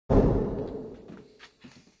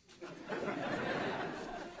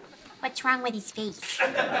What's wrong with his face?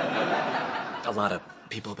 A lot of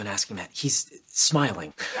people have been asking that. He's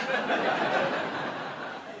smiling.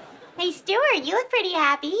 Hey, Stuart, you look pretty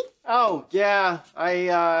happy. Oh, yeah. I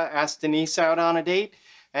asked Denise out on a date,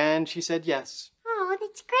 and she said yes. Oh,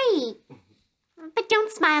 that's great. But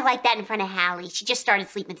don't smile like that in front of Hallie. She just started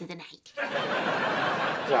sleeping through the night.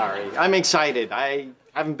 Sorry. I'm excited. I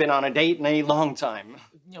haven't been on a date in a long time.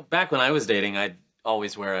 You know, back when I was dating, I'd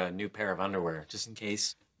always wear a new pair of underwear, just in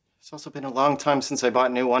case. It's also been a long time since I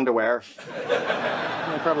bought new underwear.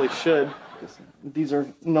 I probably should. These are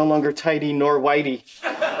no longer tidy nor whitey.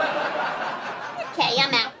 Okay,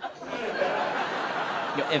 I'm out.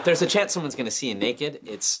 You know, if there's a chance someone's gonna see you naked,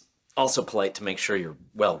 it's also polite to make sure you're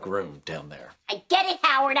well groomed down there. I get it,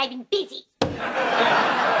 Howard. I've been busy.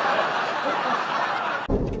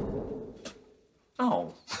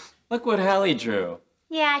 Oh, look what Hallie drew.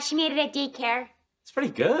 Yeah, she made it at daycare. It's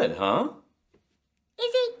pretty good, huh?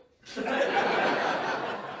 Is he?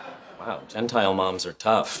 Wow, Gentile moms are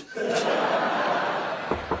tough.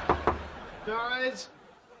 Guys,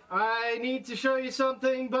 I need to show you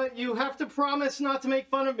something, but you have to promise not to make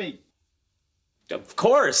fun of me. Of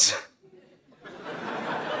course.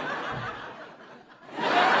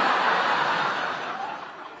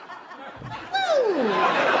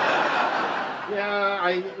 Yeah,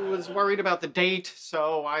 I was worried about the date,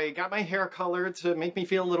 so I got my hair colored to make me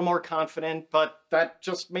feel a little more confident, but that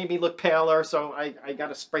just made me look paler, so I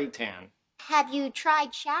got a spray tan. Have you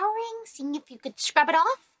tried showering, seeing if you could scrub it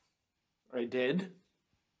off? I did.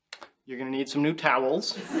 You're gonna need some new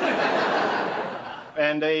towels.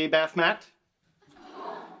 And a bath mat.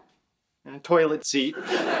 And a toilet seat.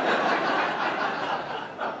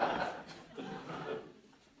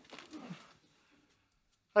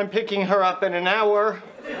 I'm picking her up in an hour.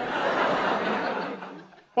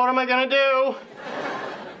 What am I gonna do?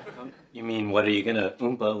 You mean, what are you gonna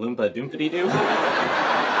oompa loompa doompity do?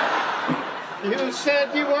 You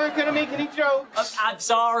said you weren't gonna make any jokes. I'm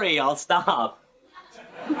sorry, I'll stop.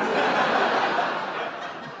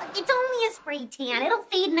 It's only a spray tan. It'll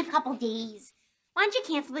fade in a couple days. Why don't you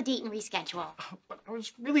cancel the date and reschedule? But I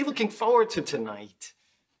was really looking forward to tonight.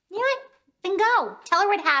 You know what? Then go. Tell her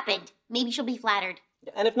what happened. Maybe she'll be flattered.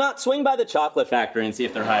 And if not, swing by the chocolate factory and see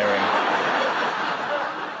if they're hiring.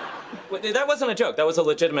 Wait, that wasn't a joke. That was a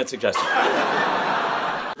legitimate suggestion.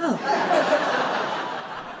 Oh.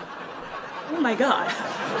 Oh my God.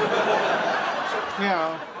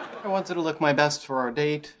 Yeah, I wanted to look my best for our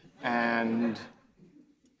date, and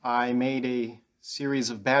I made a series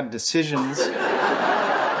of bad decisions.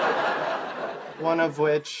 One of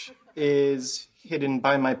which is hidden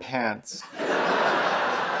by my pants.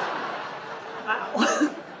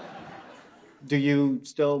 Wow. Do you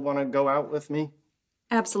still want to go out with me?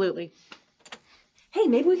 Absolutely. Hey,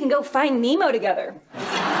 maybe we can go find Nemo together.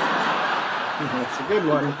 That's a good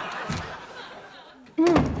one.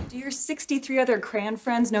 Do your 63 other crayon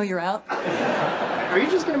friends know you're out? Are you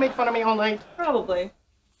just going to make fun of me all night? Probably.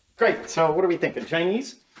 Great, so what are we thinking,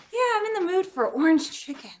 Chinese? Yeah, I'm in the mood for orange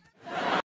chicken.